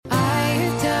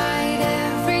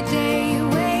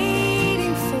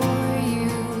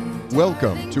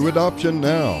Welcome to Adoption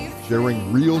Now,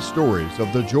 sharing real stories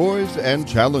of the joys and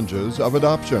challenges of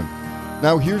adoption.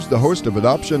 Now here's the host of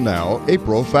Adoption Now,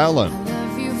 April Fallon.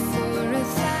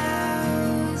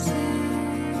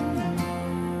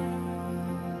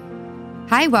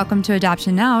 Hi, welcome to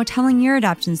Adoption Now, telling your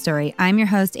adoption story. I'm your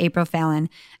host, April Fallon.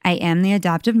 I am the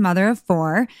adoptive mother of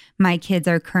 4. My kids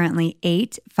are currently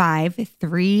 8, 5,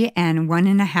 3, and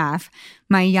 1.5.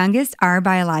 My youngest are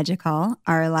biological.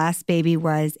 Our last baby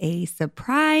was a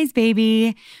surprise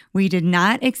baby. We did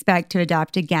not expect to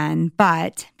adopt again,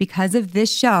 but because of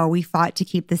this show, we fought to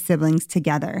keep the siblings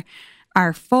together.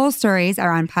 Our full stories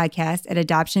are on podcast at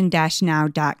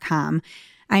adoption-now.com.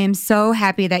 I am so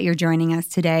happy that you're joining us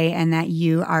today and that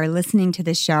you are listening to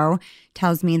this show.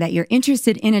 Tells me that you're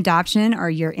interested in adoption, or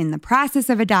you're in the process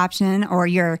of adoption, or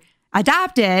you're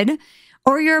adopted,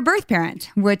 or you're a birth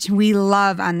parent, which we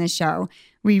love on this show.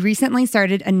 We recently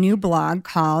started a new blog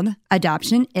called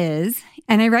Adoption Is,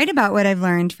 and I write about what I've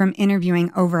learned from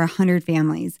interviewing over 100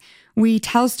 families. We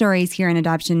tell stories here in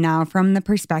Adoption Now from the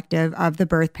perspective of the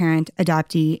birth parent,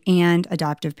 adoptee, and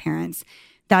adoptive parents.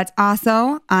 That's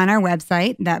also on our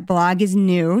website. That blog is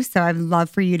new, so I'd love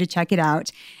for you to check it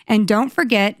out. And don't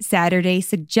forget Saturday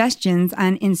suggestions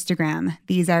on Instagram.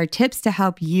 These are tips to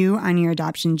help you on your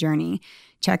adoption journey.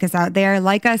 Check us out there,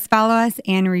 like us, follow us,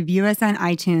 and review us on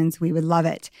iTunes. We would love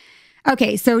it.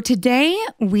 Okay, so today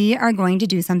we are going to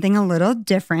do something a little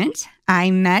different.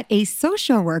 I met a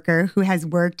social worker who has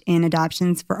worked in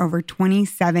adoptions for over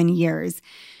 27 years.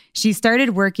 She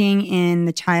started working in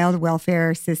the child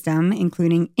welfare system,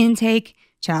 including intake,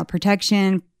 child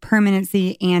protection,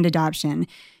 permanency, and adoption.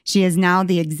 She is now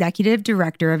the executive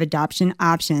director of Adoption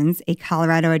Options, a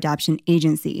Colorado adoption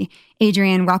agency.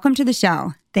 Adrienne, welcome to the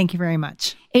show. Thank you very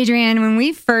much. Adrienne, when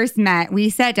we first met, we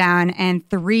sat down and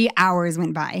 3 hours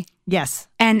went by. Yes.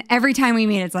 And every time we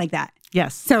meet, it's like that.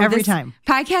 Yes. So every time.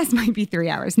 Podcast might be 3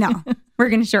 hours. No, we're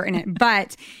going to shorten it.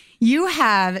 But you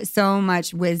have so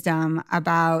much wisdom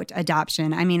about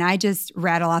adoption. I mean, I just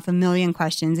rattle off a million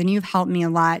questions, and you've helped me a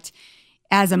lot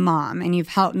as a mom, and you've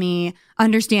helped me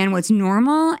understand what's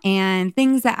normal and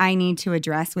things that I need to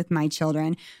address with my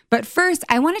children. But first,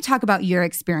 I want to talk about your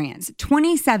experience.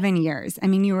 27 years. I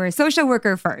mean, you were a social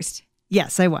worker first.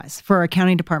 Yes, I was, for a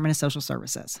county department of social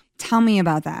services. Tell me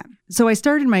about that. So I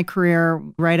started my career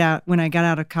right out when I got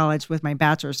out of college with my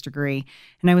bachelor's degree,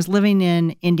 and I was living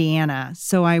in Indiana.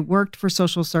 So I worked for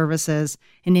social services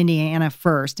in Indiana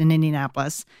first, in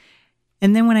Indianapolis.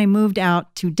 And then when I moved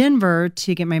out to Denver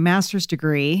to get my master's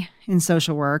degree in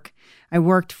social work, I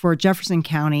worked for Jefferson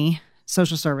County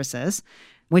Social Services,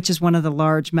 which is one of the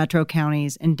large metro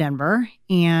counties in Denver.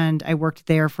 And I worked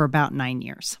there for about 9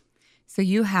 years. So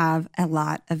you have a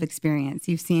lot of experience.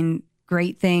 You've seen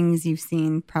great things. You've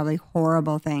seen probably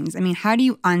horrible things. I mean, how do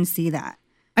you unsee that?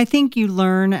 I think you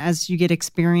learn as you get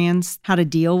experience how to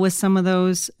deal with some of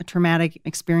those traumatic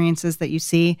experiences that you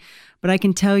see. But I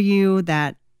can tell you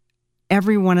that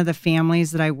every one of the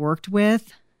families that I worked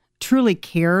with truly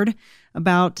cared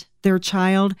about their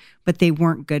child, but they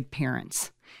weren't good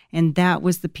parents. And that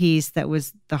was the piece that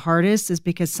was the hardest, is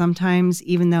because sometimes,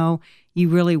 even though you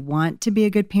really want to be a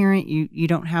good parent, you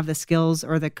don't have the skills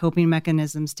or the coping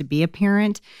mechanisms to be a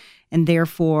parent. And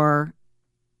therefore,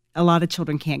 a lot of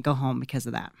children can't go home because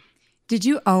of that. Did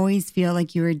you always feel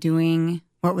like you were doing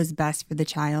what was best for the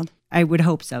child? I would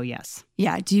hope so, yes.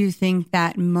 Yeah. Do you think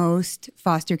that most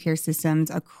foster care systems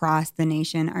across the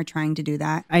nation are trying to do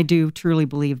that? I do truly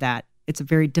believe that. It's a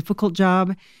very difficult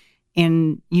job,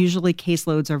 and usually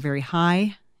caseloads are very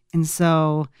high. And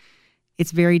so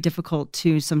it's very difficult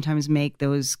to sometimes make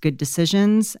those good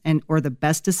decisions or the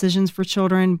best decisions for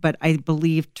children. But I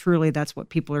believe truly that's what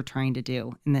people are trying to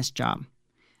do in this job.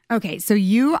 Okay, so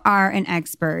you are an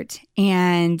expert,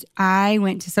 and I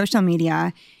went to social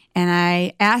media and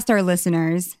I asked our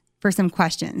listeners for some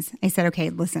questions. I said, okay,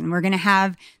 listen, we're going to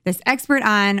have this expert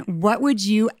on. What would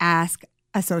you ask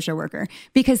a social worker?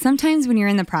 Because sometimes when you're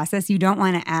in the process, you don't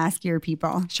want to ask your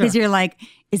people. Sure. Because you're like,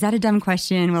 is that a dumb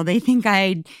question? Will they think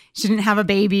I shouldn't have a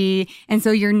baby? And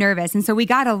so you're nervous. And so we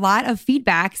got a lot of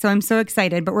feedback. So I'm so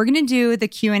excited. But we're going to do the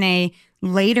Q&A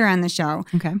later on the show.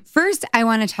 Okay. First, I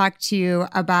want to talk to you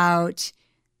about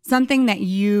something that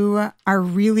you are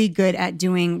really good at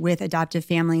doing with adoptive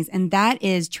families, and that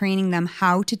is training them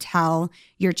how to tell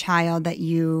your child that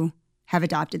you have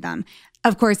adopted them.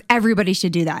 Of course, everybody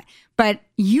should do that, but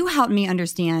you helped me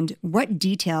understand what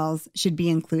details should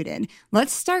be included.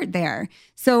 Let's start there.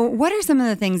 So what are some of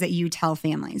the things that you tell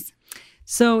families?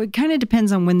 So it kind of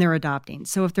depends on when they're adopting.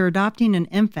 So if they're adopting an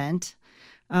infant,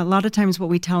 a lot of times what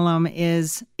we tell them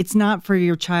is it's not for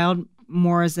your child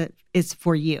more as it is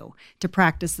for you to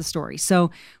practice the story.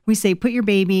 So we say, put your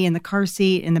baby in the car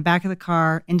seat in the back of the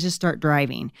car and just start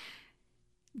driving.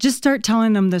 Just start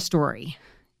telling them the story.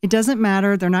 It doesn't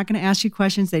matter. They're not going to ask you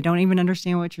questions. They don't even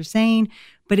understand what you're saying,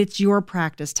 but it's your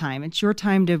practice time. It's your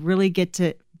time to really get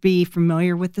to be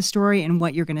familiar with the story and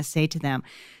what you're going to say to them.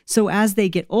 So as they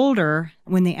get older,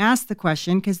 when they ask the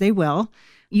question, because they will,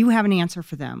 you have an answer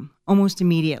for them almost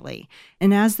immediately.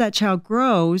 And as that child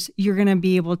grows, you're going to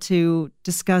be able to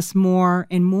discuss more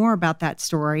and more about that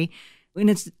story, and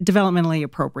it's developmentally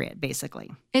appropriate,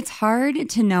 basically. It's hard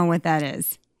to know what that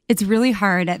is. It's really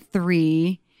hard at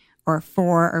 3 or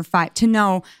 4 or 5 to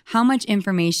know how much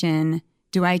information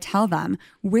do I tell them.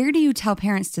 Where do you tell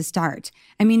parents to start?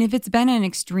 I mean, if it's been an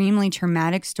extremely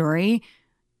traumatic story,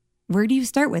 where do you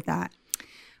start with that?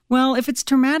 Well, if it's a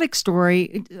traumatic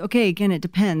story, okay, again, it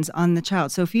depends on the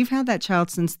child. So if you've had that child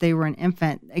since they were an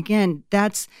infant, again,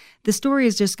 the story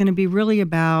is just going to be really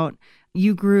about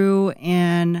you grew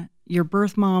in your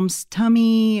birth mom's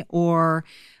tummy, or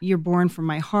you're born from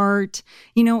my heart,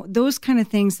 those kind of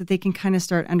things that they can kind of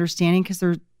start understanding, because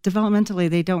they're developmentally,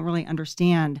 they don't really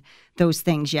understand those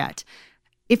things yet.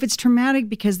 If it's traumatic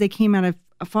because they came out of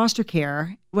foster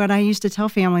care, what I used to tell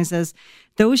families is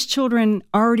those children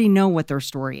already know what their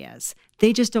story is.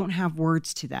 They just don't have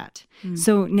words to that.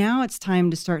 So now it's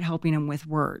time to start helping them with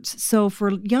words. So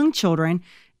for young children,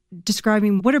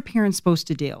 describing what are parents supposed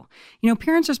to do.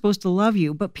 Parents are supposed to love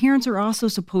you, but parents are also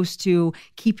supposed to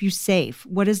keep you safe.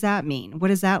 What does that mean? What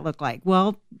does that look like?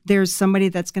 Well, there's somebody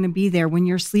that's going to be there when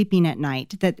you're sleeping at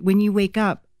night, that when you wake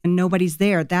up and nobody's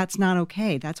there, that's not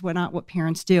okay. That's not what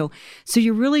parents do. So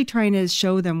you're really trying to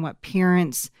show them what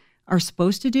parents are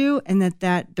supposed to do, and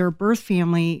that their birth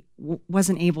family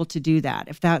wasn't able to do that,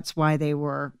 if that's why they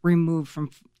were removed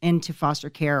into foster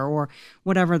care or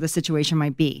whatever the situation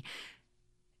might be.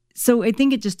 So I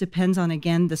think it just depends on,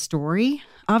 again, the story.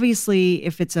 Obviously,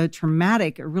 if it's a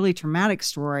really traumatic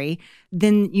story,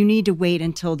 then you need to wait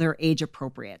until they're age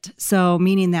appropriate. So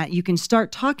meaning that you can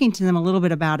start talking to them a little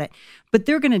bit about it, but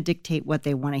they're going to dictate what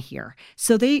they want to hear.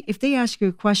 So if they ask you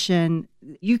a question,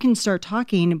 you can start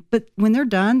talking, but when they're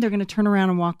done, they're going to turn around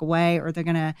and walk away, or they're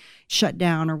going to shut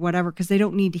down or whatever, because they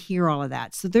don't need to hear all of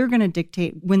that. So they're going to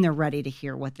dictate when they're ready to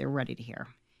hear what they're ready to hear.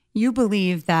 You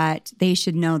believe that they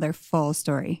should know their full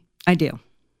story. I do.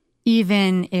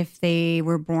 Even if they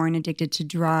were born addicted to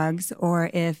drugs or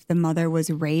if the mother was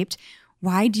raped.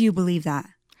 Why do you believe that?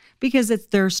 Because it's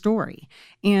their story,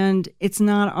 and it's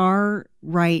not our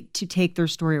right to take their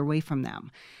story away from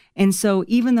them. And so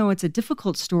even though it's a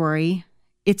difficult story,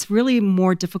 it's really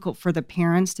more difficult for the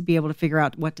parents to be able to figure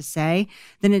out what to say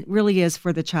than it really is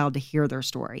for the child to hear their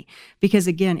story. Because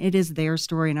again, it is their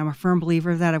story. And I'm a firm believer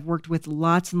of that. I've worked with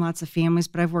lots and lots of families,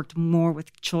 but I've worked more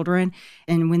with children.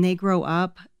 And when they grow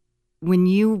up, when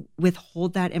you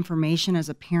withhold that information as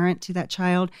a parent to that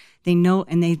child, they know,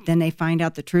 and then they find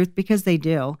out the truth, because they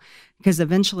do, because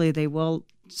eventually they will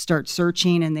start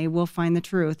searching and they will find the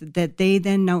truth, that they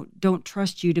then don't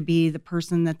trust you to be the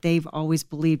person that they've always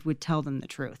believed would tell them the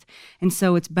truth. And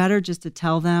so it's better just to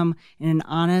tell them in an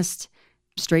honest,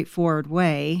 straightforward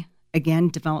way, again,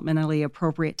 developmentally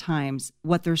appropriate times,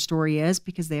 what their story is,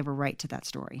 because they have a right to that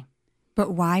story.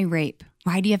 But why rape?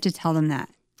 Why do you have to tell them that?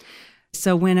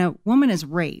 So when a woman is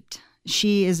raped,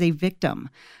 she is a victim.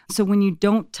 So when you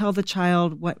don't tell the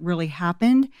child what really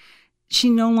happened, she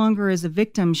no longer is a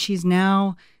victim. She's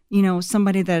now,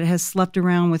 somebody that has slept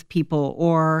around with people,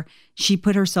 or she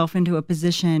put herself into a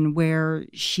position where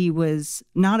she was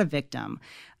not a victim.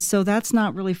 So that's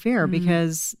not really fair,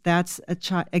 because that's a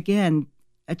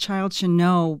child should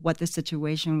know what the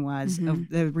situation was, of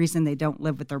the reason they don't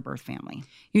live with their birth family.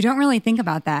 You don't really think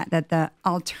about that the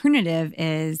alternative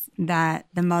is that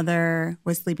the mother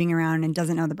was sleeping around and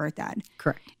doesn't know the birth dad.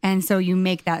 Correct. And so you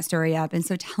make that story up. And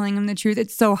so telling them the truth,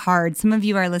 it's so hard. Some of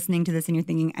you are listening to this and you're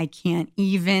thinking, I can't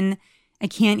even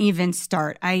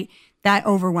start. That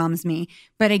overwhelms me.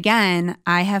 But again,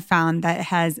 I have found that it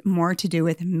has more to do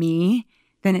with me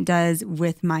than it does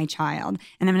with my child.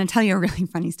 And I'm going to tell you a really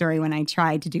funny story when I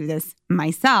tried to do this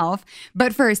myself.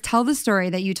 But first, tell the story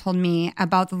that you told me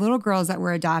about the little girls that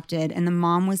were adopted, and the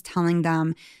mom was telling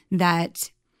them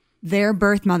that their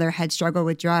birth mother had struggled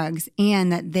with drugs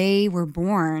and that they were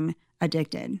born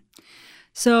addicted.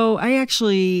 So I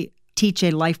actually teach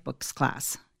a life books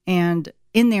class, and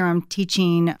in there, I'm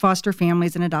teaching foster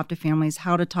families and adoptive families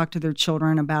how to talk to their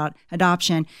children about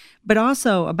adoption, but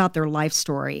also about their life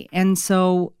story. And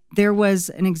so there was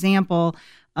an example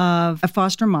of a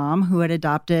foster mom who had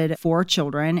adopted 4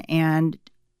 children, and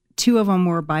 2 of them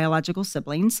were biological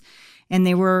siblings, and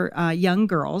they were young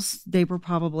girls. They were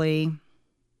probably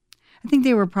I think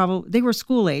they were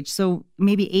school age, so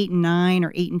maybe 8 and 9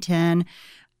 or 8 and 10.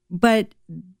 But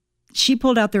she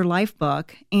pulled out their life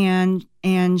book and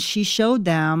she showed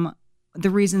them the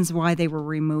reasons why they were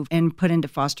removed and put into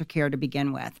foster care to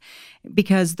begin with,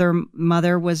 because their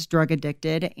mother was drug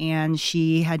addicted and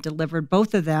she had delivered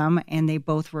both of them, and they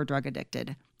both were drug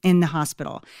addicted in the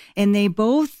hospital. And they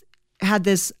both had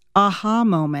this aha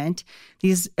moment,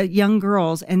 these young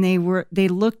girls, and they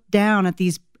looked down at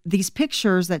these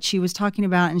pictures that she was talking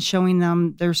about and showing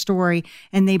them their story,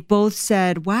 and they both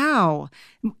said, wow,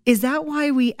 is that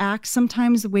why we act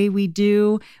sometimes the way we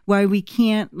do? Why we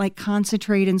can't like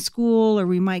concentrate in school, or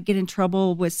we might get in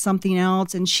trouble with something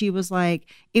else? And she was like,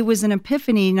 it was an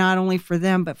epiphany, not only for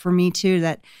them, but for me too,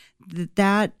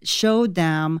 that showed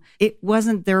them it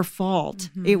wasn't their fault.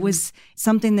 Mm-hmm. It was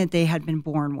something that they had been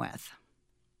born with.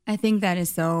 I think that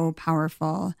is so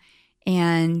powerful.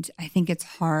 And I think it's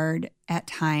hard at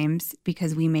times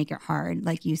because we make it hard,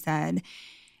 like you said.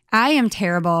 I am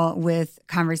terrible with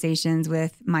conversations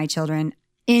with my children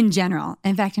in general.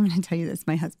 In fact, I'm going to tell you this.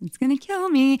 My husband's going to kill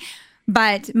me.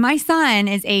 But my son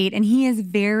is 8 and he's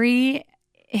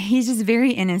just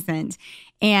very innocent.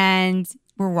 And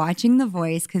we're watching The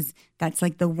Voice because that's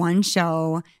like the one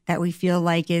show that we feel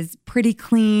like is pretty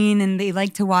clean, and they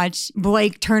like to watch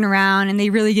Blake turn around and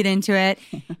they really get into it.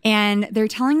 And they're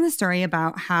telling the story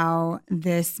about how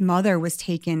this mother was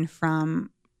taken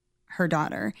from her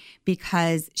daughter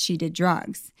because she did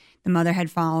drugs. The mother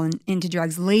had fallen into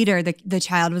drugs. Later, the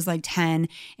child was like 10,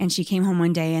 and she came home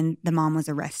one day and the mom was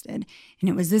arrested. And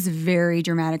it was this very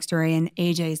dramatic story. And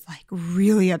AJ's like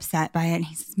really upset by it. And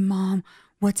he says, Mom,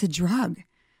 what's a drug?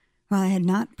 Well, I had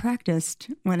not practiced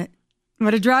what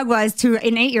a drug was to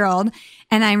an 8-year-old.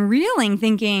 And I'm reeling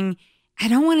thinking, I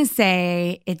don't want to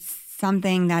say it's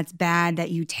something that's bad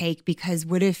that you take, because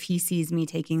what if he sees me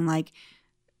taking like,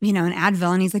 an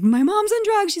Advil and he's like, my mom's on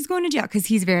drugs, she's going to jail, because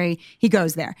he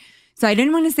goes there. So I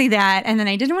didn't want to say that. And then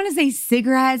I didn't want to say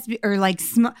cigarettes or like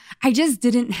I just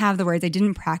didn't have the words. I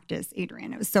didn't practice,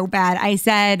 Adrienne. It was so bad. I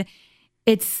said,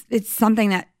 it's something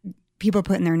that people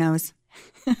put in their nose.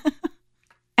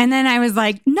 And then I was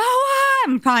like, Noah,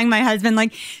 I'm calling my husband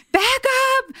like, back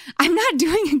up. I'm not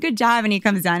doing a good job. And he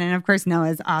comes down. And of course,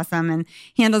 Noah's awesome and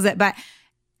handles it. But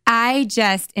I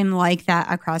just am like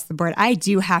that across the board. I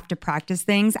do have to practice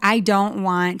things. I don't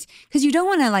want, because you don't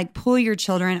want to like pull your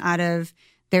children out of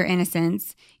their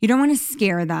innocence. You don't want to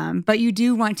scare them, but you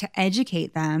do want to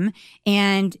educate them.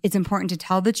 And it's important to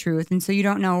tell the truth. And so you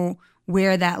don't know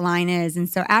where that line is. And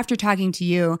so after talking to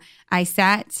you, I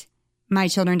sat my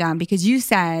children down, because you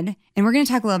said, and we're going to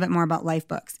talk a little bit more about life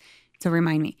books, so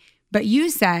remind me, but you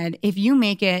said if you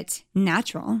make it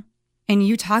natural and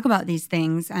you talk about these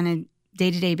things on a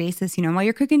day-to-day basis, while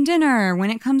you're cooking dinner, when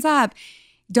it comes up,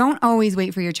 don't always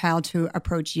wait for your child to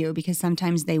approach you, because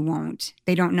sometimes they won't.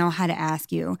 They don't know how to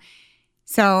ask you.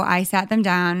 So I sat them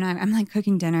down. I'm like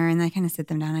cooking dinner, and I kind of sit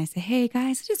them down. I say, hey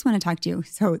guys, I just want to talk to you.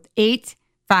 So 8,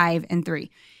 5, and 3.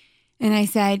 And I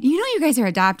said, you guys are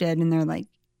adopted. And they're like,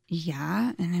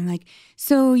 yeah. And I'm like,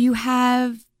 so you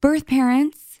have birth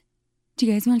parents. Do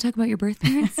you guys want to talk about your birth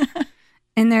parents?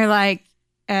 And they're like,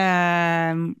 okay.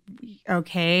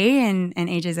 And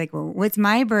AJ's like, well, what's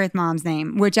my birth mom's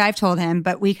name? Which I've told him,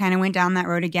 but we kind of went down that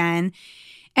road again.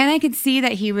 And I could see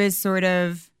that he was sort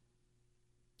of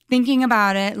thinking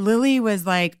about it. Lily was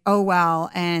like, oh,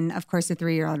 well. And of course, the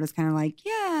 3-year-old was kind of like,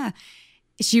 yeah.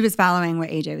 She was following what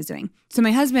AJ was doing. So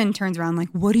my husband turns around like,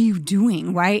 what are you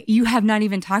doing? Why? You have not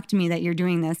even talked to me that you're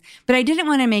doing this. But I didn't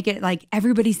want to make it like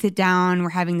everybody sit down. We're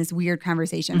having this weird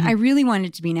conversation. Mm-hmm. I really wanted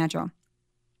it to be natural.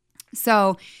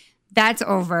 So that's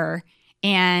over.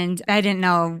 And I didn't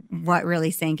know what really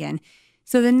sank in.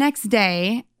 So the next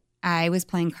day I was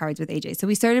playing cards with AJ. So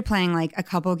we started playing like a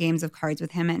couple games of cards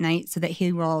with him at night so that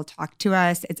he will talk to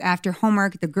us. It's after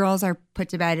homework. The girls are put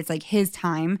to bed. It's like his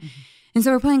time. Mm-hmm. And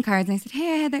so we're playing cards, and I said,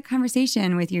 hey, I had that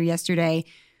conversation with you yesterday.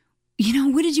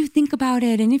 What did you think about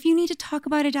it? And if you need to talk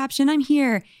about adoption, I'm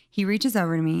here. He reaches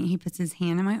over to me, he puts his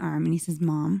hand on my arm, and he says,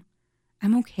 Mom,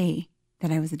 I'm okay that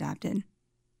I was adopted.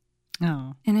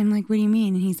 Oh. And I'm like, what do you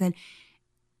mean? And he said,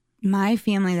 my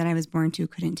family that I was born to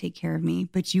couldn't take care of me,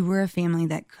 but you were a family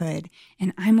that could,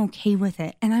 and I'm okay with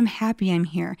it, and I'm happy I'm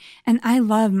here. And I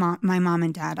love my mom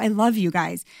and dad. I love you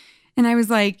guys. And I was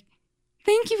like,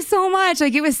 thank you so much.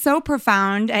 Like, it was so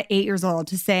profound at 8 years old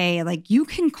to say, like, you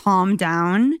can calm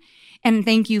down, and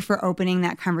thank you for opening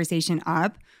that conversation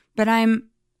up. But I'm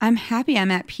happy. I'm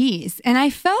at peace. And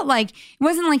I felt like, it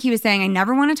wasn't like he was saying, I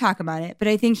never want to talk about it. But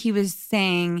I think he was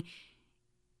saying,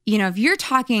 if you're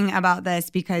talking about this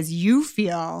because you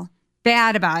feel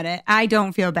bad about it. I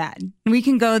don't feel bad. We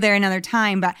can go there another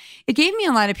time, but it gave me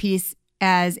a lot of peace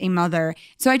as a mother.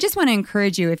 So I just want to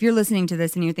encourage you, if you're listening to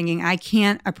this and you're thinking, I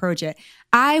can't approach it,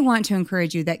 I want to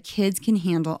encourage you that kids can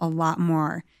handle a lot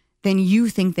more than you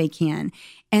think they can.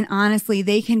 And honestly,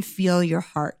 they can feel your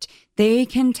heart. They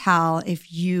can tell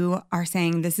if you are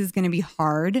saying, this is going to be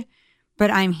hard,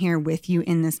 but I'm here with you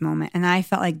in this moment. And I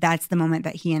felt like that's the moment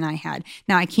that he and I had.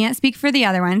 Now, I can't speak for the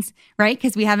other ones, right?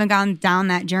 Because we haven't gone down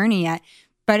that journey yet.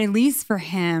 But at least for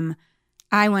him,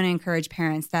 I want to encourage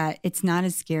parents that it's not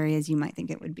as scary as you might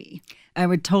think it would be. I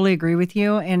would totally agree with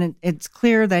you. And it's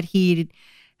clear that he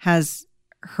has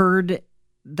heard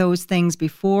those things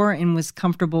before and was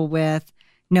comfortable with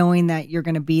knowing that you're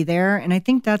going to be there. And I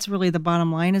think that's really the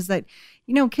bottom line, is that,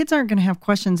 kids aren't going to have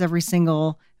questions every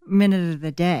single minute of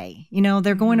the day.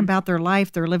 They're going about their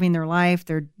life, they're living their life,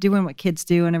 they're doing what kids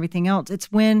do and everything else.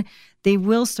 It's when they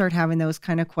will start having those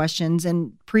kind of questions.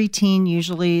 And preteen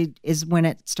usually is when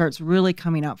it starts really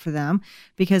coming up for them,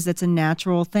 because it's a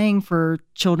natural thing for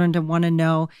children to want to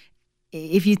know.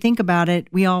 If you think about it,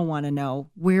 we all want to know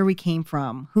where we came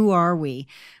from, who are we,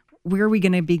 where are we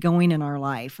going to be going in our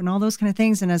life, and all those kind of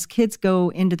things. And as kids go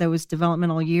into those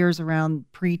developmental years around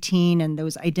preteen and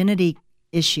those identity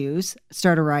issues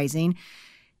start arising,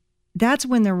 that's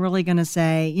when they're really going to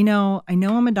say, I know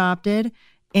I'm adopted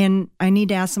and I need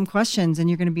to ask some questions, and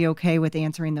you're going to be okay with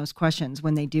answering those questions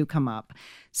when they do come up.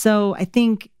 So I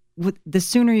think the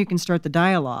sooner you can start the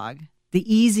dialogue,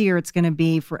 the easier it's going to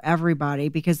be for everybody,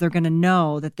 because they're going to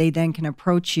know that they then can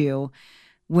approach you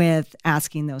with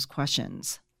asking those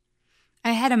questions.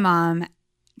 I had a mom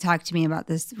talk to me about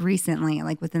this recently,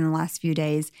 like within the last few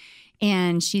days.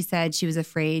 And she said she was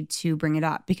afraid to bring it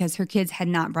up because her kids had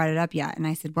not brought it up yet. And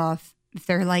I said, well, if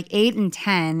they're like 8 and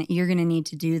 10, you're going to need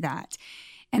to do that.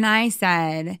 And I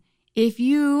said, if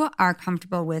you are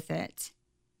comfortable with it,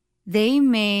 they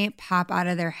may pop out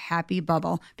of their happy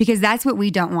bubble, because that's what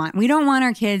we don't want. We don't want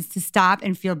our kids to stop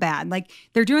and feel bad. Like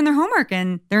they're doing their homework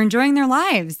and they're enjoying their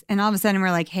lives. And all of a sudden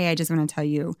we're like, hey, I just want to tell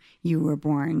you, you were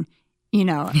born,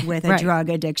 with a right. drug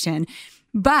addiction.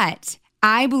 But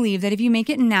I believe that if you make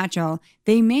it natural,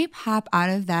 they may pop out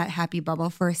of that happy bubble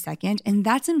for a second. And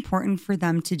that's important for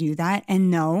them to do that and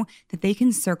know that they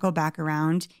can circle back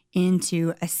around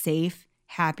into a safe,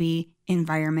 happy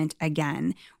environment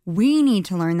again. We need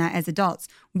to learn that as adults.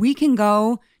 We can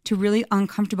go to really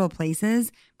uncomfortable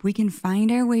places, but we can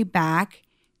find our way back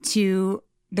to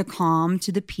the calm,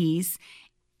 to the peace.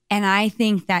 And I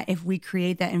think that if we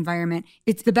create that environment,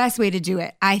 it's the best way to do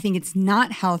it. I think it's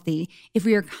not healthy if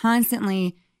we are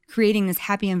constantly creating this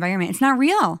happy environment. It's not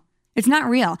real. It's not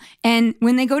real. And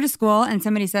when they go to school and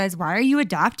somebody says, why are you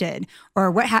adopted?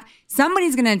 Or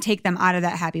somebody's going to take them out of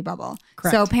that happy bubble.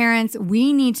 Correct. So parents,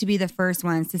 we need to be the first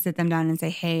ones to sit them down and say,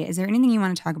 hey, is there anything you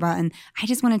want to talk about? And I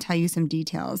just want to tell you some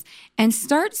details. And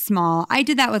start small. I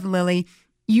did that with Lily.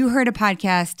 You heard a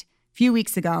podcast a few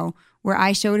weeks ago where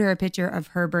I showed her a picture of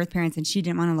her birth parents and she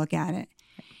didn't want to look at it.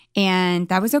 And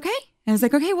that was okay. I was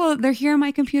like, okay, well, they're here on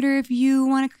my computer. If you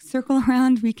want to circle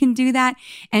around, we can do that.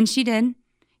 And she did.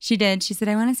 She did. She said,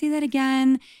 I want to see that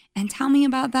again and tell me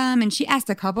about them. And she asked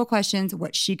a couple questions,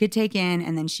 what she could take in,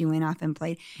 and then she went off and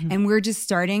played. Mm-hmm. And we're just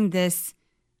starting this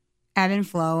ebb and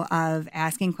flow of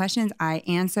asking questions. I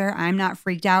answer. I'm not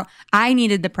freaked out. I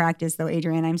needed the practice though,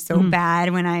 Adrienne. I'm so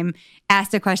bad when I'm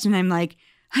asked a question. I'm like,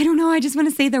 I don't know. I just want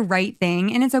to say the right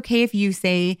thing. And it's okay if you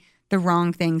say the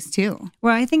wrong things too.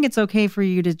 Well, I think it's okay for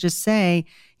you to just say,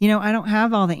 I don't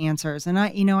have all the answers. And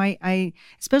I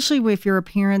especially if you're a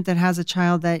parent that has a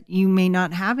child that you may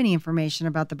not have any information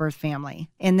about the birth family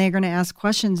and they're going to ask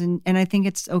questions. And I think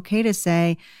it's okay to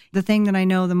say the thing that I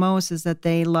know the most is that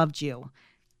they loved you.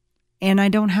 And I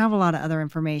don't have a lot of other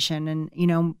information.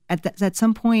 And, at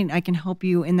some point I can help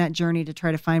you in that journey to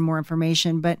try to find more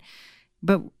information. But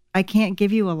I can't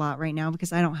give you a lot right now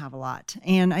because I don't have a lot.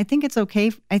 And I think it's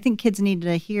okay. I think kids need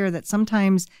to hear that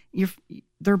sometimes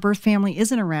their birth family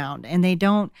isn't around and they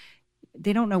don't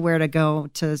know where to go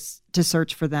to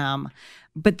search for them,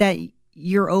 but that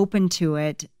you're open to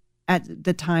it at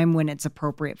the time when it's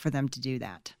appropriate for them to do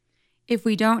that. If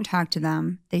we don't talk to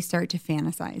them, they start to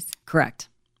fantasize. Correct.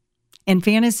 And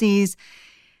fantasies,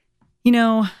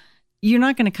 you're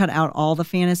not going to cut out all the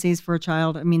fantasies for a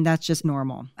child. I mean, that's just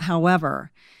normal.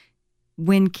 However,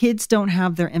 when kids don't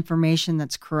have their information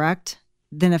that's correct,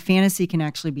 then a fantasy can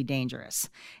actually be dangerous.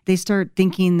 They start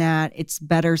thinking that it's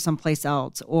better someplace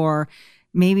else, or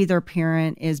maybe their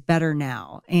parent is better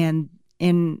now. And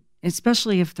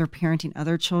especially if they're parenting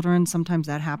other children, sometimes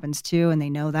that happens too, and they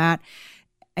know that.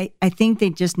 I think they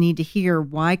just need to hear,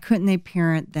 why couldn't they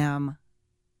parent them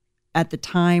at the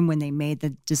time when they made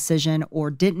the decision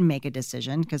or didn't make a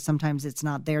decision, because sometimes it's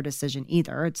not their decision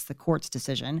either, it's the court's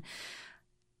decision.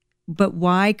 But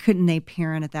why couldn't they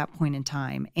parent at that point in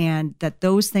time? And that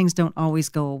those things don't always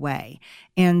go away.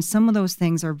 And some of those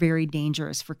things are very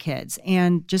dangerous for kids.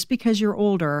 And just because you're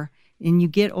older and you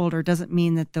get older doesn't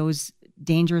mean that those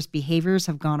dangerous behaviors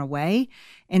have gone away.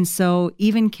 And so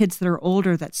even kids that are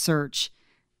older that search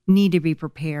need to be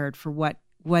prepared for what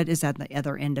is at the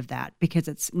other end of that, because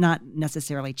it's not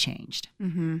necessarily changed.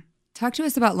 Mm-hmm. Talk to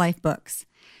us about life books.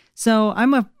 So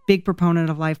I'm a big proponent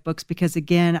of life books because,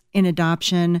 again, in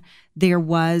adoption,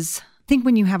 I think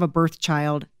when you have a birth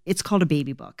child, it's called a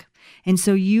baby book. And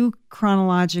so you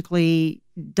chronologically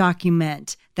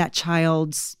document that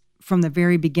child's from the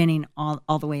very beginning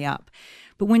all the way up.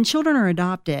 But when children are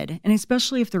adopted, and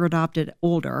especially if they're adopted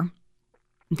older,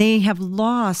 they have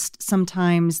lost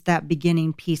sometimes that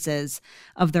beginning pieces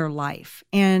of their life.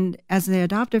 And as the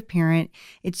adoptive parent,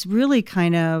 it's really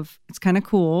it's kind of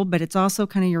cool, but it's also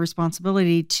kind of your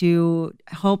responsibility to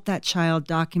help that child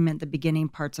document the beginning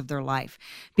parts of their life,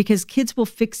 because kids will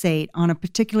fixate on a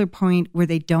particular point where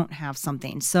they don't have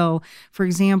something. So, for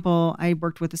example, I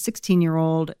worked with a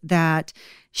 16-year-old that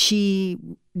she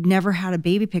never had a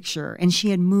baby picture, and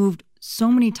she had moved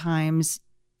so many times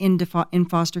in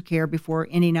foster care before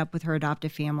ending up with her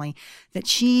adoptive family, that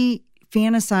she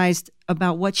fantasized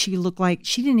about what she looked like.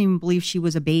 She didn't even believe she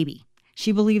was a baby.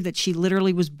 She believed that she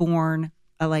literally was born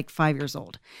at like 5 years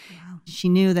old. Wow. She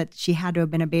knew that she had to have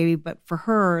been a baby, but for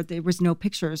her, there was no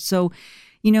pictures. So,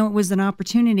 it was an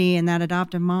opportunity, and that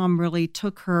adoptive mom really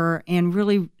took her and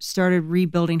really started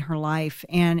rebuilding her life.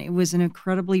 And it was an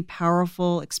incredibly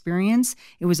powerful experience.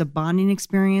 It was a bonding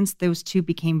experience. Those two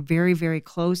became very, very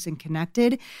close and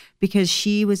connected because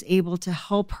she was able to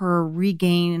help her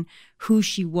regain who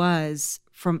she was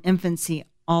from infancy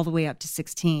all the way up to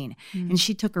 16. And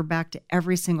she took her back to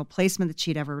every single placement that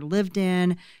she'd ever lived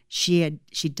in. She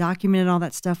documented all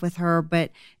that stuff with her. But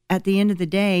at the end of the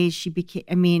day, she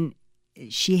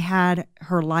had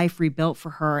her life rebuilt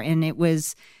for her, and it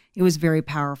was very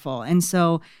powerful. And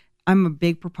so I'm a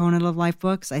big proponent of life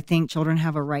books. I think children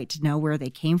have a right to know where they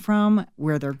came from,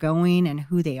 where they're going, and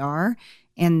who they are.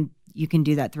 And you can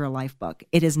do that through a life book.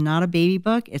 It is not a baby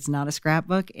book. It's not a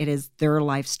scrapbook. It is their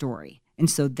life story. And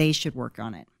so they should work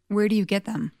on it. Where do you get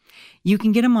them? You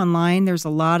can get them online. There's a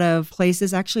lot of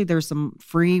places. Actually, there's some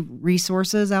free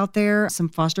resources out there, some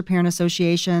foster parent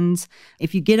associations.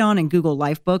 If you get on and Google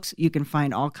life books, you can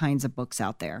find all kinds of books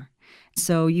out there.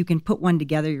 So you can put one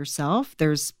together yourself.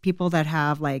 There's people that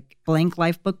have like blank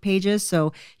life book pages,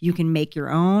 so you can make your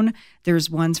own. There's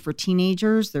ones for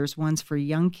teenagers. There's ones for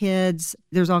young kids.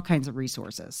 There's all kinds of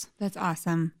resources. That's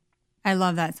awesome. I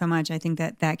love that so much. I think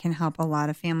that can help a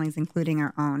lot of families, including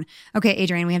our own. Okay,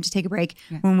 Adrienne, we have to take a break.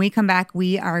 Yeah. When we come back,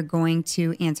 we are going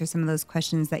to answer some of those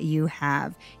questions that you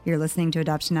have. You're listening to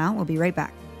Adoption Now. We'll be right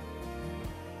back.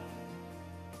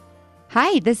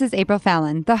 Hi, this is April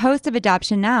Fallon, the host of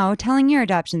Adoption Now, telling your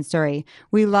adoption story.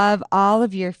 We love all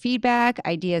of your feedback,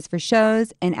 ideas for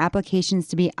shows, and applications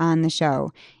to be on the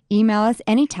show. Email us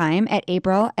anytime at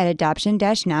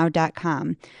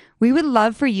april@adoption-now.com. We would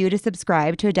love for you to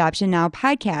subscribe to Adoption Now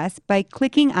podcast by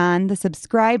clicking on the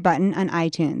subscribe button on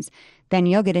iTunes. Then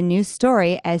you'll get a new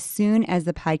story as soon as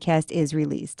the podcast is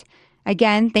released.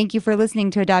 Again, thank you for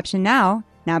listening to Adoption Now.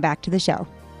 Now back to the show.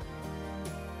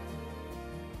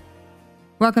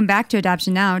 Welcome back to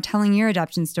Adoption Now, telling your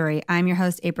adoption story. I'm your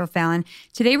host, April Fallon.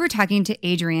 Today we're talking to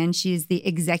Adrienne. She's the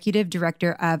Executive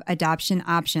Director of Adoption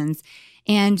Options.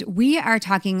 And we are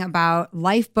talking about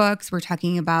life books. We're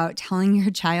talking about telling your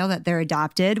child that they're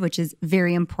adopted, which is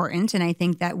very important. And I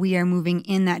think that we are moving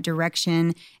in that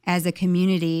direction as a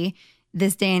community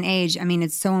this day and age. I mean,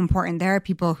 it's so important. There are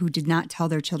people who did not tell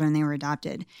their children they were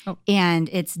adopted, and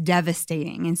it's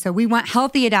devastating. And so we want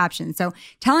healthy adoption. So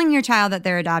telling your child that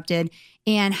they're adopted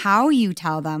and how you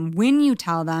tell them, when you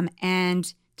tell them,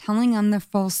 and telling them the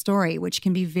full story, which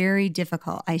can be very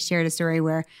difficult. I shared a story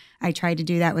where I tried to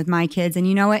do that with my kids, and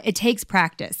you know what? It takes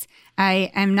practice.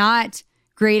 I am not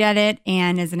great at it.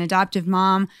 And as an adoptive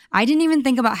mom, I didn't even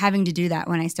think about having to do that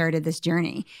when I started this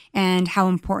journey and how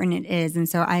important it is. And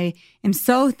so I am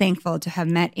so thankful to have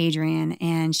met Adrienne,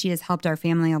 and she has helped our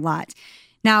family a lot.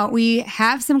 Now, we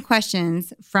have some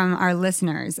questions from our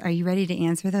listeners. Are you ready to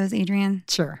answer those, Adrienne?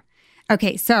 Sure.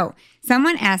 Okay, so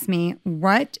someone asked me,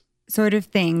 what sort of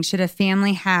thing should a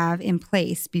family have in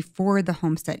place before the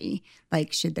home study?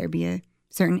 Like, should there be a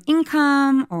certain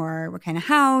income or what kind of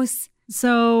house?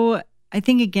 So I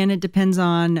think, again, it depends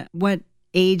on what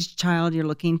age child you're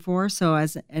looking for. So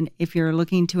if you're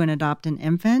looking to adopt an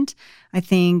infant, I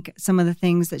think some of the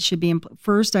things that should be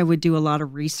first, I would do a lot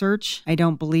of research. I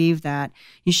don't believe that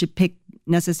you should pick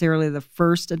necessarily the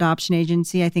first adoption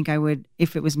agency. I think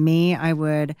if it was me, I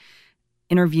would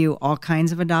interview all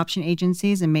kinds of adoption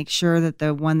agencies and make sure that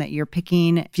the one that you're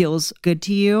picking feels good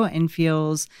to you and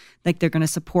feels like they're going to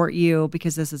support you,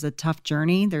 because this is a tough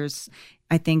journey.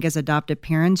 I think as adoptive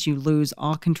parents, you lose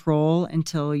all control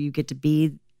until you get to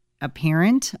be a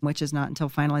parent, which is not until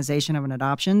finalization of an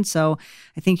adoption. So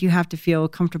I think you have to feel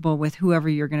comfortable with whoever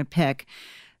you're going to pick.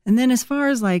 And then as far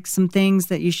as like some things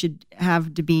that you should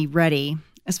have to be ready,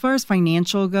 as far as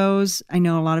financial goes, I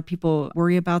know a lot of people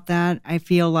worry about that. I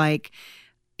feel like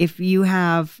if you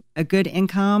have a good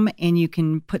income and you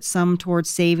can put some towards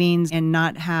savings and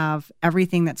not have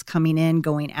everything that's coming in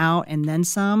going out and then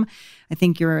some, I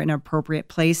think you're in an appropriate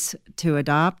place to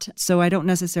adopt. So I don't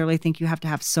necessarily think you have to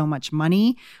have so much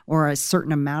money or a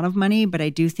certain amount of money, but I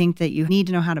do think that you need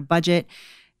to know how to budget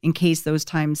in case those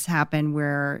times happen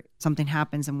where something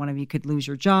happens and one of you could lose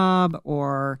your job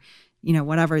or,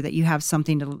 whatever, that you have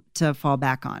something to fall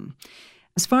back on.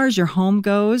 As far as your home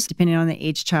goes, depending on the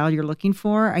age child you're looking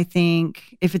for, I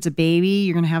think if it's a baby,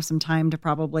 you're going to have some time to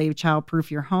probably childproof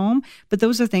your home. But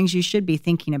those are things you should be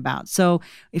thinking about. So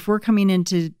if we're coming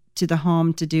into the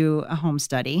home to do a home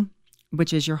study,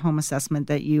 which is your home assessment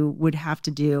that you would have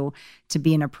to do to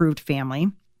be an approved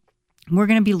family, we're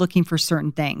going to be looking for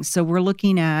certain things. So we're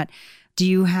looking at, do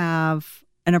you have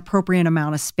an appropriate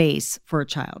amount of space for a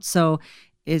child? So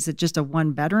is it just a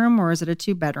 1-bedroom or is it a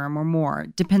 2-bedroom or more?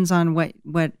 Depends on what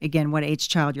age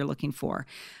child you're looking for.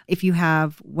 If you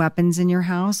have weapons in your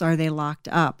house, are they locked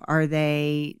up? Are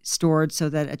they stored so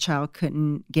that a child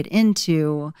couldn't get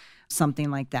into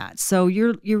something like that? So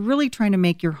you're really trying to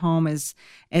make your home as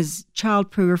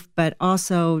childproof, but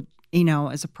also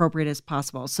as appropriate as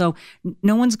possible. So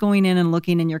no one's going in and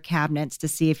looking in your cabinets to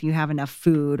see if you have enough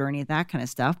food or any of that kind of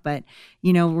stuff. But,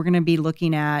 we're going to be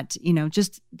looking at,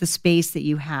 just the space that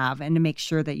you have and to make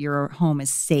sure that your home is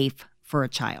safe for a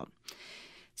child.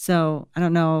 So I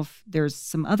don't know if there's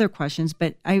some other questions,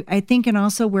 but I think, and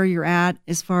also where you're at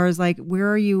as far as like,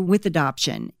 where are you with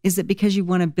adoption? Is it because you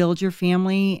want to build your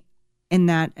family and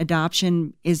that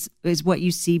adoption is what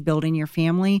you see building your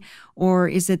family? Or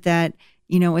is it that,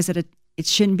 it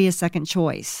shouldn't be a second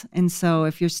choice. And so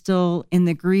if you're still in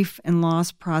the grief and loss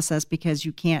process because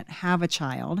you can't have a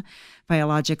child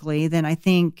biologically, then I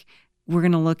think we're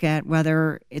going to look at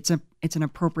whether it's an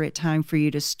appropriate time for you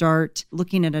to start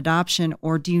looking at adoption,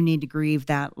 or do you need to grieve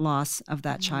that loss of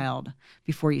that child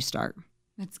before you start?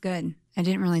 That's good. I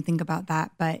didn't really think about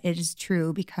that, but it is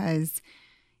true, because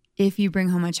if you bring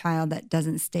home a child that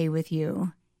doesn't stay with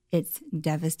you, it's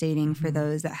devastating for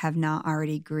those that have not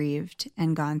already grieved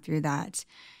and gone through that.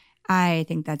 I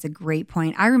think that's a great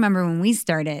point. I remember when we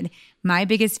started, my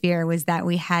biggest fear was that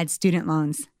we had student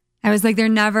loans. I was like, they're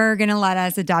never going to let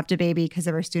us adopt a baby because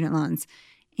of our student loans.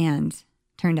 And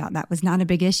turned out that was not a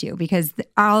big issue, because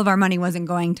all of our money wasn't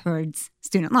going towards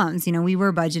student loans. We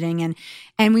were budgeting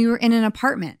and we were in an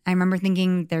apartment. I remember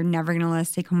thinking they're never going to let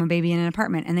us take home a baby in an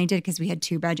apartment. And they did, because we had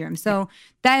 2 bedrooms. So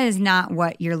that is not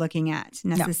what you're looking at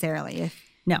necessarily. If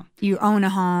you own a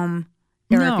home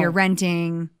or if you're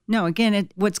renting. No, again,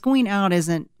 what's going out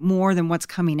isn't more than what's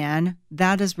coming in.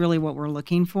 That is really what we're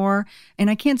looking for. And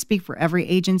I can't speak for every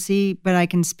agency, but I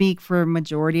can speak for a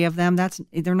majority of them.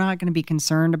 They're not going to be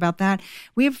concerned about that.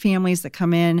 We have families that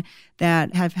come in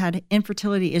that have had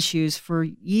infertility issues for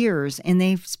years, and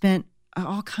they've spent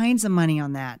all kinds of money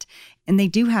on that. And they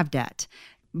do have debt.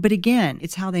 But again,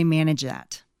 it's how they manage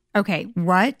that. Okay,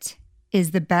 what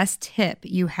is the best tip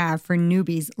you have for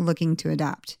newbies looking to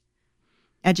adopt?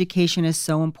 Education is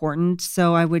so important.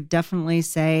 So I would definitely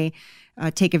say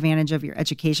take advantage of your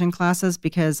education classes,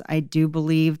 because I do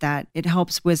believe that it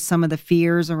helps with some of the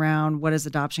fears around what is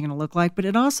adoption going to look like. But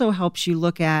it also helps you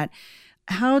look at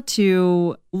how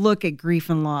to look at grief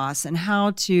and loss, and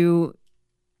how to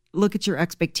look at your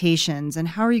expectations, and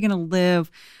how are you going to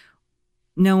live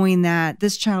knowing that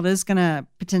this child is going to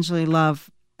potentially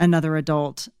love another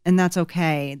adult, and that's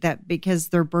okay. That because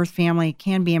their birth family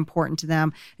can be important to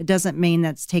them, it doesn't mean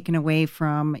that's taken away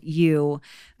from you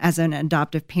as an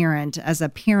adoptive parent, as a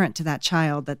parent to that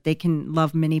child, that they can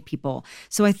love many people.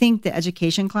 So I think the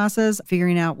education classes,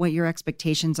 figuring out what your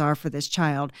expectations are for this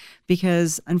child,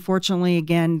 because unfortunately,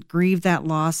 again, grieve that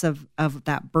loss of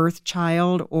that birth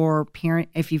child, or parent,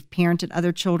 if you've parented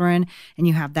other children and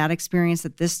you have that experience,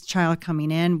 that this child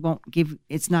coming in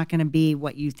it's not going to be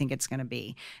what you think it's going to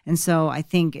be. And so I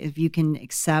think if you can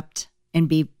accept and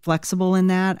be flexible in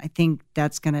that, I think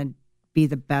that's going to be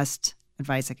the best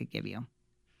advice I could give you.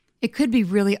 it could be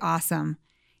really awesome.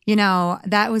 You know,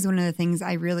 that was one of the things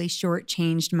I really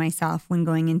shortchanged myself when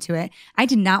going into it. I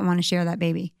did not want to share that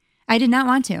baby. I did not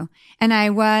want to. And I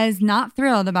was not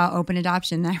thrilled about open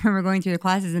adoption. I remember going through the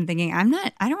classes and thinking, I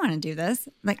don't want to do this.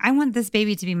 Like, I want this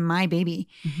baby to be my baby.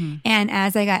 Mm-hmm. And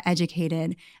as I got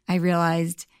educated, I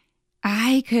realized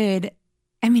I could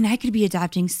be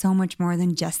adopting so much more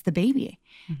than just the baby.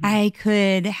 Mm-hmm. I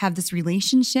could have this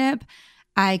relationship.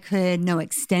 I could know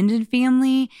extended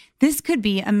family. This could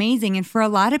be amazing. And for a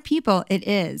lot of people, it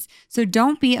is. So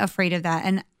don't be afraid of that.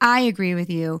 And I agree with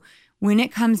you. When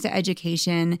it comes to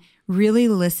education, really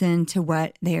listen to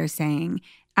what they are saying.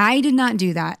 I did not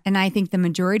do that. And I think the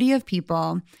majority of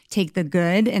people take the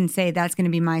good and say, that's going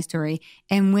to be my story.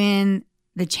 And when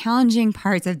the challenging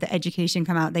parts of the education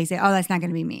come out, they say, oh, that's not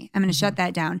going to be me. I'm going to shut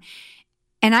that down.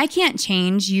 And I can't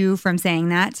change you from saying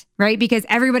that, right? Because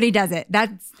everybody does it.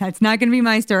 That's not going to be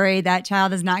my story. That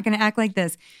child is not going to act like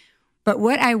this. But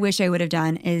what I wish I would have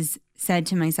done is said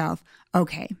to myself,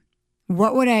 okay,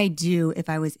 what would I do if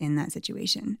I was in that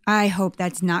situation? I hope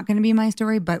that's not going to be my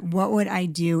story, but what would I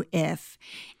do if?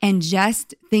 And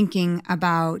just thinking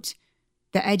about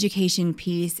the education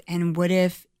piece, and what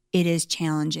if it is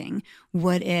challenging?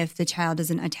 What if the child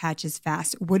doesn't attach as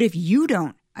fast? What if you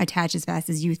don't attach as fast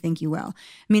as you think you will? I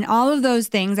mean, all of those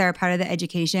things are a part of the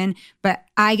education, but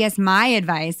I guess my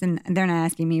advice, and they're not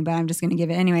asking me, but I'm just going to give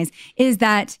it anyways, is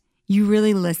that you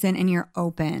really listen and you're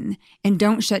open, and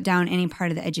don't shut down any part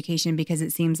of the education because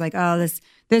it seems like, oh,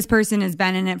 this person has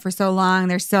been in it for so long.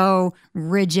 They're so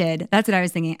rigid. That's what I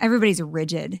was thinking. Everybody's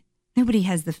rigid. Nobody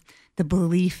has the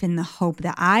belief and the hope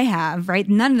that I have, right?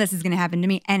 None of this is going to happen to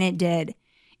me. And it did.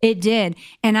 It did.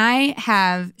 And I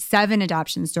have 7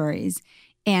 adoption stories,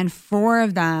 and 4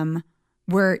 of them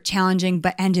were challenging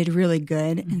but ended really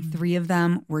good. Mm-hmm. And 3 of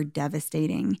them were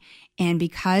devastating. And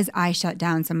because I shut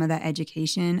down some of that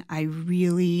education, I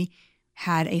really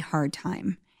had a hard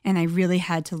time. And I really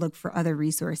had to look for other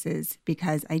resources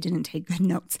because I didn't take good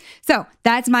notes. So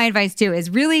that's my advice too, is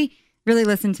really, really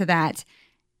listen to that.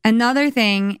 Another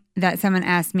thing that someone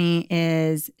asked me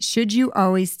is, should you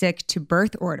always stick to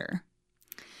birth order?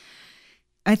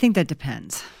 I think that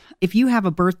depends. If you have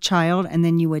a birth child and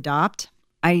then you adopt,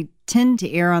 I tend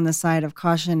to err on the side of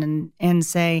caution and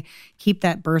say, keep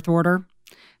that birth order,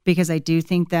 because I do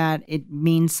think that it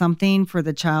means something for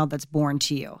the child that's born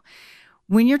to you.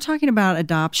 When you're talking about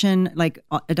adoption, like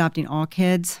adopting all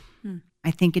kids,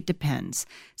 I think it depends.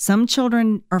 Some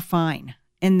children are fine,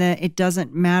 and it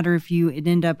doesn't matter if you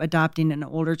end up adopting an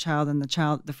older child than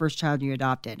the first child you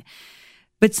adopted.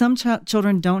 But some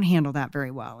children don't handle that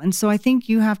very well. And so I think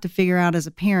you have to figure out as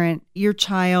a parent, your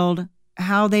child,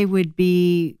 how they would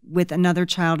be with another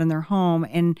child in their home,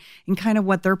 and kind of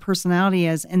what their personality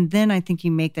is. And then I think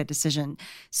you make that decision.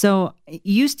 So it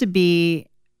used to be,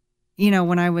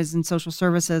 when I was in social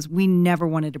services, we never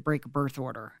wanted to break a birth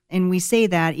order. And we say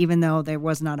that even though there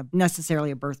was not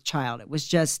necessarily a birth child. It was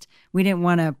just, we didn't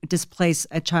want to displace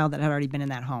a child that had already been in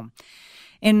that home.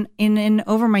 And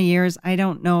over my years, I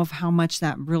don't know of how much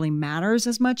that really matters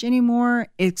as much anymore,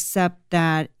 except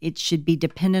that it should be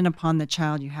dependent upon the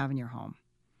child you have in your home.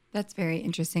 That's very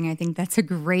interesting. I think that's a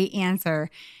great answer.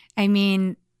 I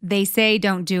mean, they say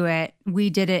don't do it. We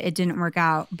did it. It didn't work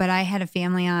out. But I had a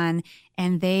family on,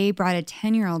 and they brought a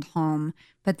 10-year-old home,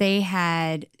 but they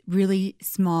had really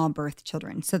small birth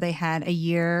children. So they had a 1.5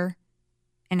 years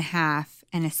and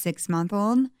a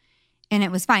 6-month-old. And it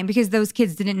was fine because those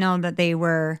kids didn't know that they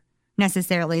were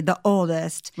necessarily the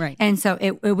oldest. Right. And so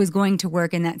it was going to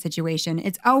work in that situation.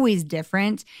 It's always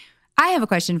different. I have a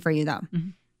question for you, though. Mm-hmm.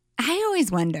 I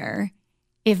always wonder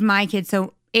if my kid,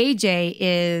 so AJ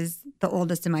is the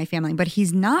oldest in my family, but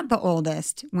he's not the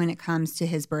oldest when it comes to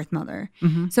his birth mother.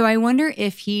 Mm-hmm. So I wonder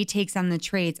if he takes on the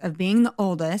traits of being the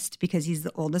oldest because he's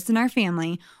the oldest in our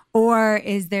family, or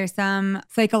is there some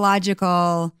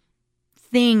psychological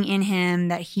thing in him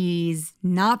that he's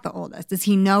not the oldest? Does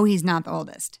he know he's not the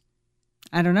oldest?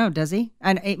 I don't know. Does he?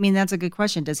 I mean, that's a good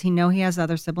question. Does he know he has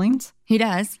other siblings? He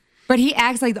does. But he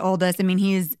acts like the oldest. I mean,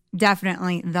 he is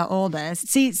definitely the oldest.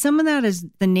 See, some of that is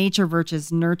the nature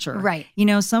versus nurture. Right.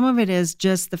 Some of it is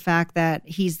just the fact that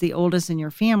he's the oldest in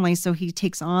your family, so he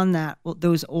takes on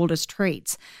those oldest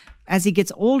traits. As he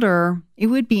gets older, it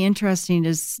would be interesting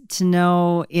to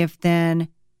know if then,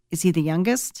 is he the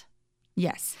youngest?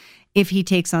 Yes. If he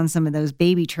takes on some of those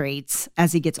baby traits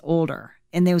as he gets older,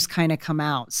 and those kind of come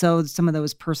out. So some of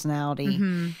those personality.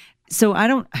 Mm-hmm. So I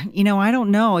don't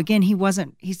know. Again, he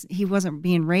wasn't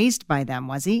being raised by them,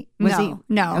 was he?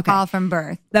 No, okay. All from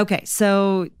birth. Okay.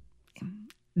 So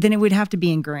then it would have to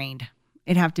be ingrained.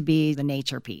 It'd have to be the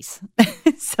nature piece.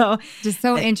 So just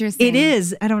so interesting. It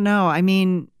is. I don't know. I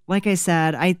mean, like I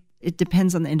said, it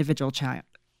depends on the individual child.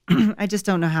 I just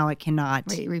don't know how it cannot.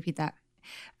 Wait, repeat that.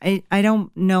 I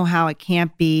don't know how it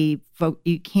can't be.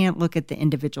 You can't look at the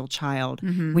individual child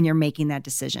when you're making that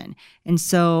decision. And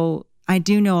so I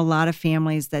do know a lot of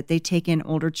families that they take in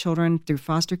older children through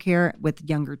foster care with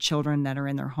younger children that are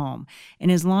in their home.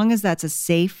 And as long as that's a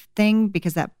safe thing,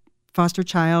 because that foster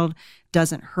child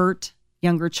doesn't hurt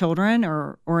younger children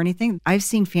or anything, I've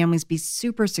seen families be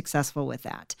super successful with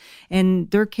that. And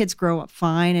their kids grow up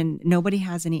fine and nobody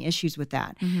has any issues with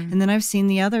that. And then I've seen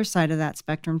the other side of that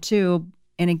spectrum too.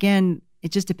 And again,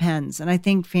 it just depends. And I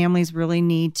think families really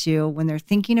need to, when they're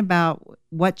thinking about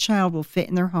what child will fit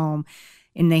in their home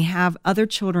and they have other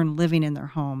children living in their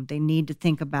home, they need to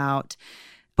think about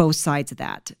both sides of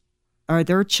that. Are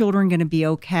their children going to be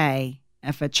okay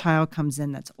if a child comes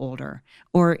in that's older?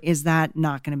 Or is that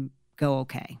not going to go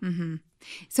okay?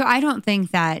 So I don't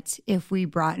think that if we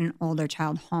brought an older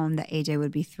child home that AJ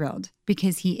would be thrilled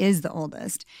because he is the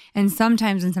oldest. And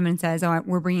sometimes when someone says, oh,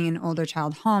 we're bringing an older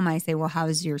child home, I say, well,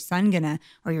 how's your son gonna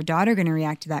or your daughter gonna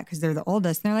react to that because they're the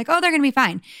oldest? And they're like, oh, they're gonna be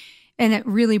fine. And it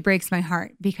really breaks my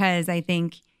heart because I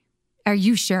think, are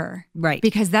you sure? Right.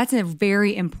 Because that's a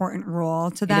very important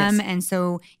role to them. And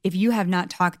so if you have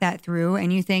not talked that through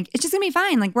and you think it's just gonna be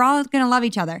fine, like we're all gonna love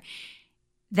each other,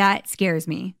 that scares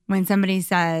me when somebody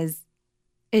says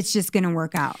it's just going to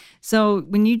work out. So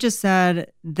when you just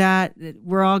said that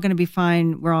we're all going to be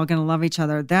fine, we're all going to love each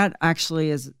other, that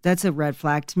actually that's a red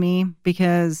flag to me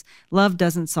because love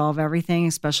doesn't solve everything,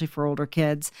 especially for older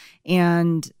kids.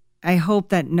 And I hope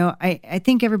that I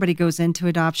think everybody goes into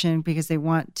adoption because they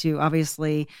want to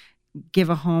obviously give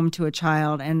a home to a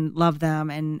child and love them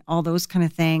and all those kind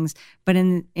of things. But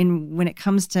in when it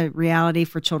comes to reality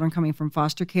for children coming from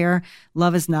foster care,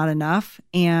 love is not enough.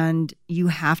 And you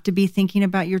have to be thinking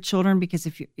about your children because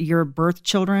if you're birth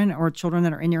children or children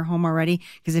that are in your home already,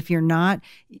 because if you're not,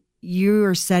 you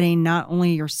are setting not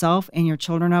only yourself and your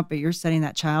children up, but you're setting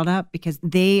that child up because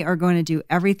they are going to do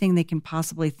everything they can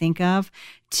possibly think of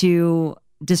to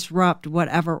disrupt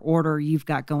whatever order you've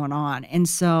got going on. And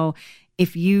so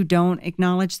if you don't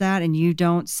acknowledge that and you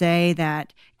don't say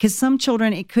that, because some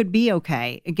children, it could be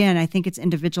okay. Again, I think it's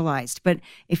individualized. But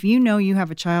if you know you have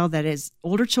a child that is,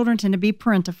 older children tend to be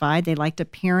parentified. They like to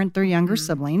parent their younger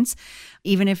siblings.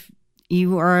 Even if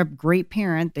you are a great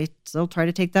parent, they still try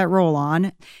to take that role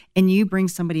on. And you bring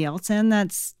somebody else in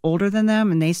that's older than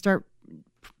them and they start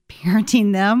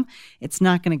parenting them, it's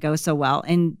not going to go so well.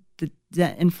 And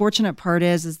the unfortunate part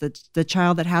is that the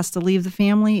child that has to leave the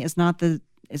family is not the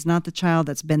child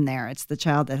that's been there. It's the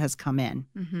child that has come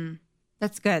in.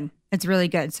 That's good. It's really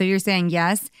good. So you're saying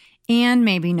yes and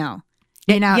maybe no.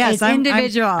 You know, yes, it's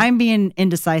individual. I'm being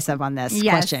indecisive on this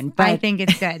question. But I think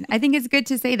it's good. I think it's good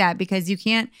to say that because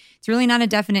it's really not a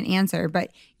definite answer,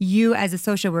 but you as a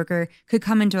social worker could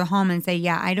come into a home and say,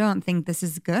 yeah, I don't think this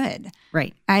is good.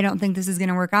 Right. I don't think this is going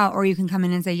to work out. Or you can come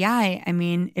in and say, yeah, I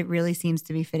mean, it really seems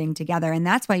to be fitting together. And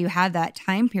that's why you have that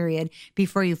time period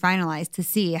before you finalize to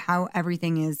see how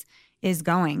everything is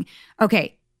going.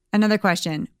 Okay. Another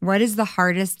question. What is the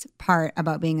hardest part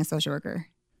about being a social worker?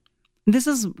 This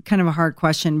is kind of a hard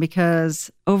question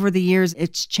because over the years,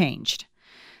 it's changed.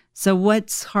 So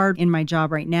what's hard in my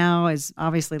job right now is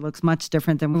obviously looks much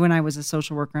different than when I was a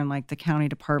social worker in like the county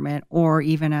department or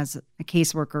even as a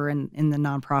caseworker in the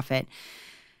nonprofit.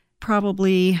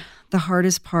 Probably the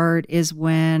hardest part is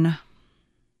when,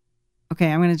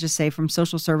 okay, I'm going to just say from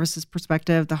social services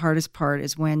perspective, the hardest part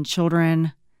is when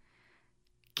children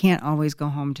can't always go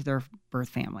home to their birth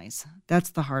families. That's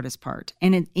the hardest part.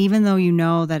 And even though you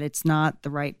know that it's not the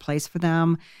right place for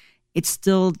them, it's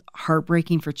still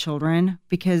heartbreaking for children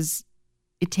because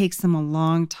it takes them a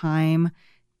long time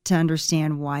to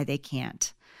understand why they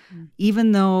can't.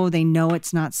 Even though they know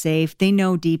it's not safe, they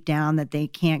know deep down that they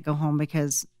can't go home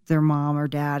because their mom or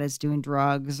dad is doing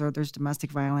drugs or there's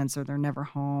domestic violence or they're never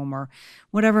home or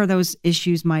whatever those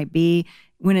issues might be.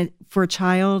 For a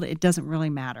child, it doesn't really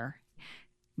matter,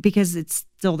 because it's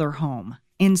still their home.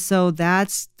 And so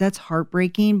that's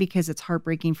heartbreaking because it's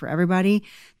heartbreaking for everybody.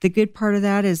 The good part of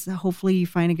that is hopefully you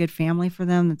find a good family for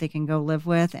them that they can go live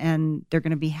with and they're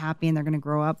going to be happy and they're going to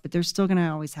grow up, but they're still going to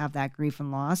always have that grief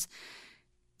and loss.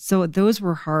 So those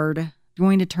were hard.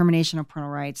 Going to termination of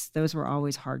parental rights, those were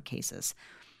always hard cases.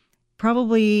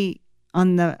 Probably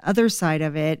on the other side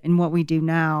of it and what we do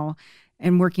now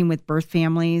and working with birth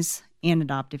families and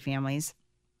adoptive families,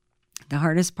 the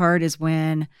hardest part is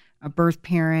when a birth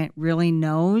parent really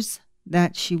knows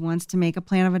that she wants to make a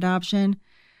plan of adoption,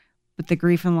 but the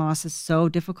grief and loss is so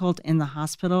difficult in the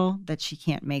hospital that she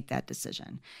can't make that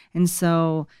decision. And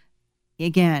so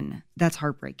again, that's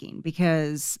heartbreaking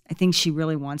because I think she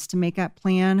really wants to make that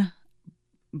plan,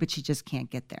 but she just can't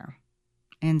get there.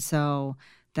 And so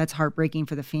that's heartbreaking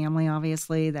for the family,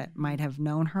 obviously, that might have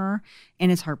known her.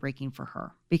 And it's heartbreaking for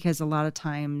her because a lot of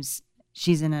times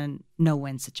she's in a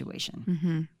no-win situation.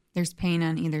 Mm-hmm. There's pain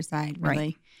on either side, really.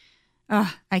 Right.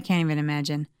 Oh, I can't even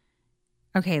imagine.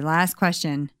 Okay, last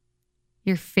question.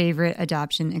 Your favorite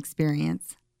adoption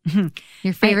experience?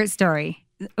 Your favorite story?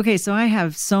 Okay, so I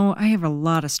have a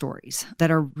lot of stories that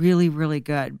are really, really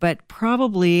good, but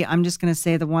probably I'm just going to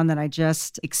say the one that I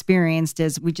just experienced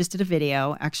is we just did a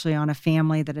video actually on a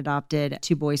family that adopted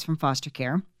 2 boys from foster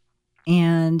care.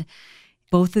 And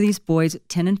both of these boys,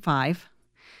 10 and 5,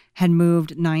 had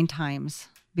moved 9 times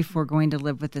before going to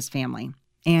live with this family.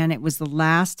 And it was the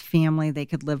last family they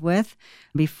could live with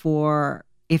before,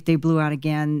 if they blew out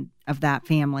again of that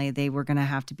family, they were going to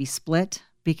have to be split,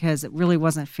 because it really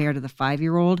wasn't fair to the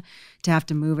 5-year-old to have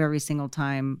to move every single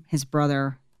time his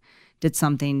brother did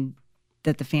something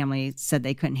that the family said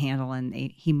they couldn't handle, and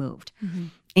he moved. Mm-hmm.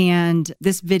 And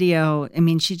this video, I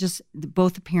mean,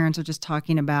 both the parents are just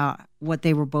talking about what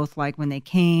they were both like when they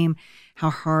came, how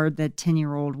hard the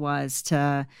 10-year-old was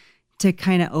to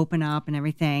kind of open up and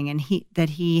everything. And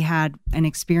he had an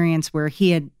experience where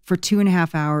he had, for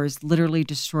 2.5 hours, literally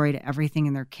destroyed everything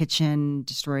in their kitchen,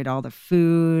 destroyed all the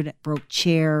food, broke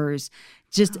chairs,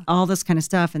 just all this kind of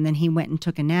stuff. And then he went and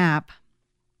took a nap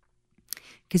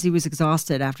because he was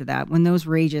exhausted after that. When those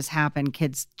rages happen,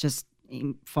 kids just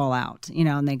fall out,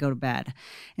 and they go to bed.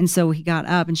 And so he got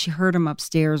up and she heard him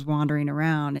upstairs wandering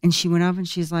around. And she went up and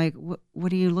she's like,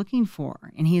 what are you looking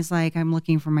for? And he's like, I'm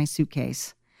looking for my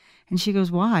suitcase. And she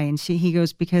goes, why? And he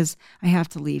goes, because I have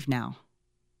to leave now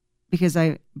because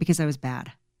I was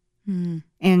bad. Mm.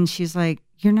 And she's like,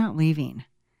 you're not leaving.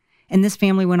 And this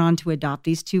family went on to adopt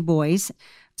these 2 boys.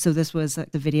 So this was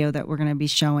the video that we're going to be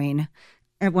showing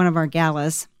at one of our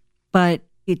galas. But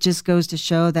it just goes to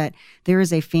show that there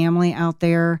is a family out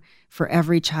there for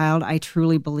every child. I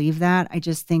truly believe that. I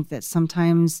just think that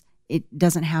sometimes it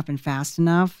doesn't happen fast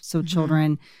enough. So mm-hmm.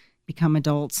 children become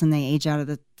adults and they age out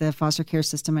of the foster care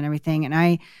system and everything. And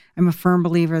I'm a firm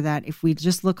believer that if we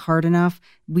just look hard enough,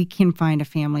 we can find a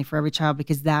family for every child,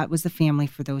 because that was the family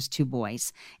for those 2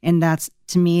 boys. And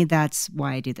to me, that's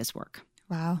why I do this work.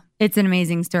 Wow. It's an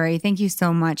amazing story. Thank you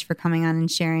so much for coming on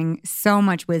and sharing so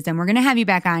much wisdom. We're going to have you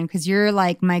back on because you're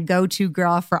like my go-to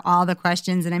girl for all the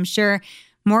questions. And I'm sure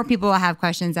more people will have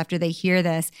questions after they hear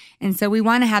this. And so we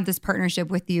want to have this partnership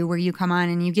with you where you come on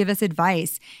and you give us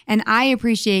advice. And I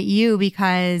appreciate you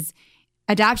because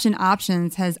Adoption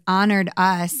Options has honored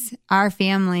us, our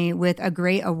family, with a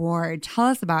great award. Tell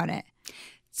us about it.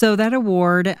 So that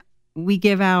award, we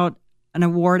give out an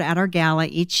award at our gala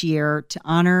each year to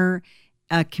honor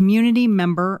a community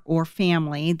member or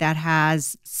family that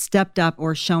has stepped up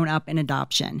or shown up in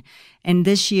adoption. And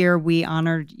this year we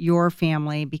honored your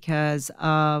family because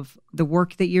of the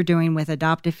work that you're doing with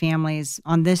adoptive families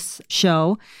on this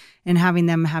show and having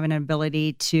them have an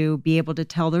ability to be able to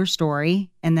tell their story.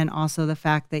 And then also the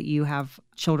fact that you have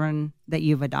children that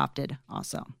you've adopted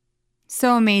also.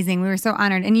 So amazing. We were so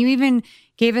honored. And you even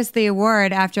gave us the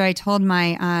award after I told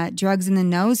my drugs in the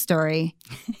nose story,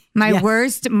 my yes.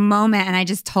 worst moment. And I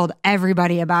just told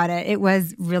everybody about it. It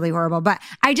was really horrible. But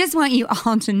I just want you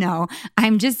all to know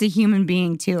I'm just a human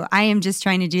being too. I am just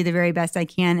trying to do the very best I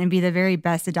can and be the very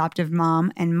best adoptive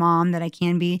mom that I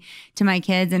can be to my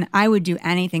kids. And I would do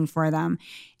anything for them.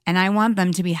 And I want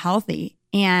them to be healthy.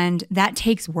 And that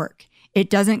takes work. It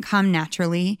doesn't come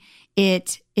naturally.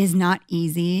 It is not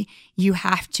easy. You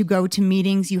have to go to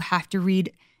meetings. You have to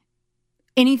read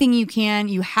anything you can.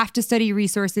 You have to study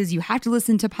resources. You have to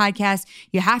listen to podcasts.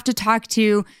 You have to talk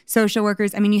to social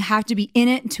workers. I mean, you have to be in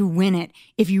it to win it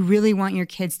if you really want your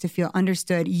kids to feel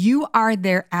understood. You are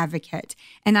their advocate.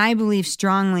 And I believe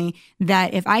strongly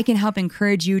that if I can help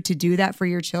encourage you to do that for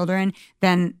your children,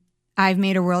 then I've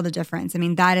made a world of difference. I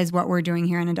mean, that is what we're doing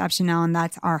here in Adoption Now, and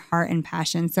that's our heart and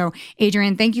passion. So,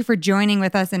 Adrienne, thank you for joining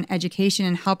with us in education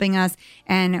and helping us,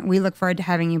 and we look forward to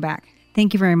having you back.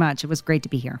 Thank you very much. It was great to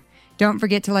be here. Don't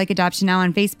forget to like Adoption Now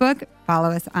on Facebook, follow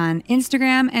us on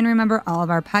Instagram, and remember, all of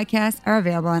our podcasts are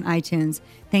available on iTunes.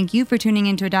 Thank you for tuning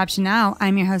into Adoption Now.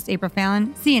 I'm your host, April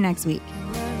Fallon. See you next week.